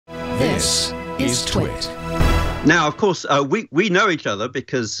This is TWiT. Now, of course, we know each other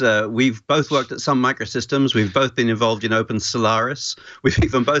because we've both worked at Sun Microsystems. We've both been involved in Open Solaris. We've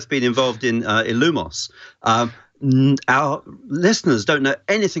even both been involved in Illumos. Our listeners don't know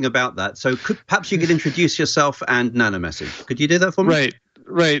anything about that, so perhaps you could introduce yourself and nanomessage. Could you do that for me?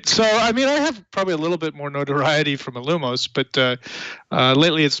 Right. So, I mean, I have probably a little bit more notoriety from Illumos, but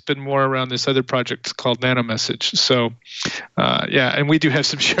lately it's been more around this other project called nanomessage. So, yeah, and we do have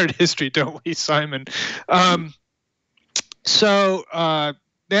some shared history, don't we, Simon? So,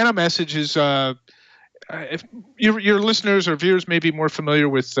 nanomessage is, if your listeners or viewers may be more familiar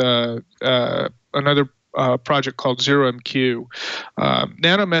with another project called ZeroMQ.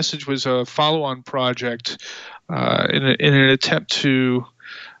 Nanomessage was a follow-on project in an attempt to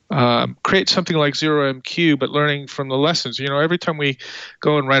create something like ZeroMQ, but learning from the lessons. You know, every time we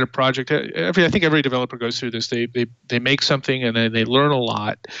go and write a project, I think every developer goes through this. They make something and then they learn a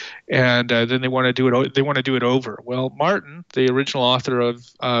lot, and then they want to do it. They want to do it over. Well, Martin, the original author of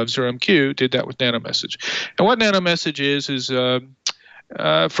ZeroMQ, did that with nanomessage. And what nanomessage is for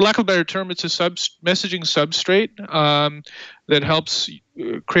lack of a better term, it's a messaging substrate that helps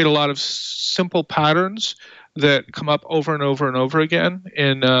create a lot of simple patterns that come up over and over and over again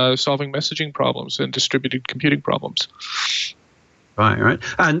in solving messaging problems and distributed computing problems. Right.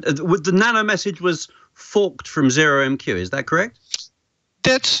 And the nanomessage was forked from ZeroMQ, is that correct?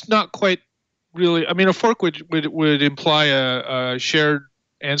 That's not quite really. I mean, a fork would imply a shared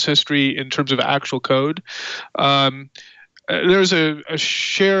ancestry in terms of actual code. There's a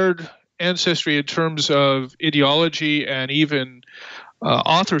shared ancestry in terms of ideology and even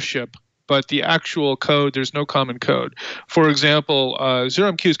authorship, but the actual code, there's no common code. For example,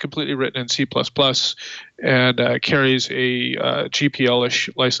 ZeroMQ is completely written in C++ and carries a GPL-ish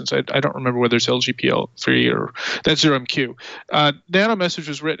license. I don't remember whether it's LGPL3 or that's ZeroMQ. Nanomessage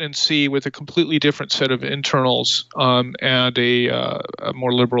was written in C with a completely different set of internals and a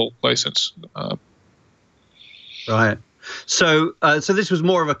more liberal license. Right. So this was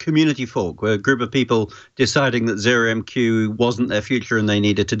more of a community fork, where a group of people deciding that ZeroMQ wasn't their future and they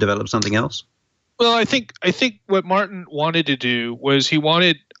needed to develop something else? Well, I think what Martin wanted to do was he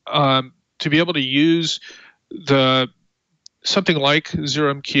wanted to be able to use something like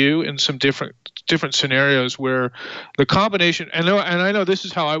ZeroMQ in some different scenarios where the combination, and I know this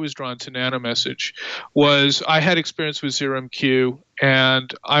is how I was drawn to nanomessage, was I had experience with ZeroMQ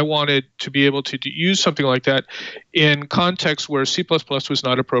and I wanted to be able to use something like that in contexts where C++ was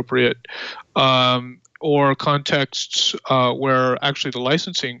not appropriate, or contexts where actually the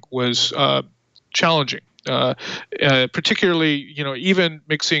licensing was challenging. Particularly, even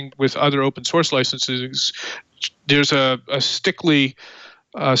mixing with other open source licenses, there's a stickly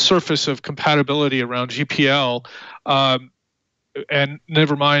surface of compatibility around GPL, and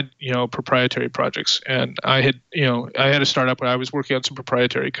never mind, proprietary projects. And I had a startup where I was working on some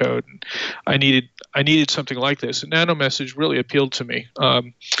proprietary code, and I needed something like this. And nanomessage really appealed to me.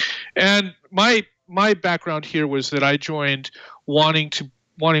 And my background here was that I joined wanting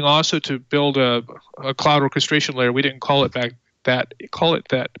also to build a cloud orchestration layer. We didn't call it that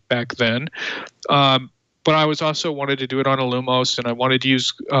back then. But I was also wanted to do it on Illumos, and I wanted to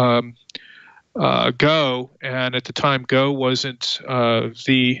use Go. And at the time, Go wasn't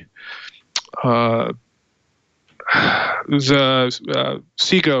the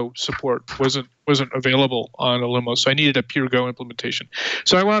CGO support wasn't available on Illumos, so I needed a pure Go implementation.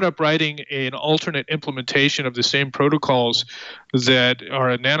 So I wound up writing an alternate implementation of the same protocols that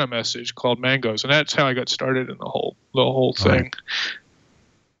are a nanomessage called Mangoes, and that's how I got started in the whole thing.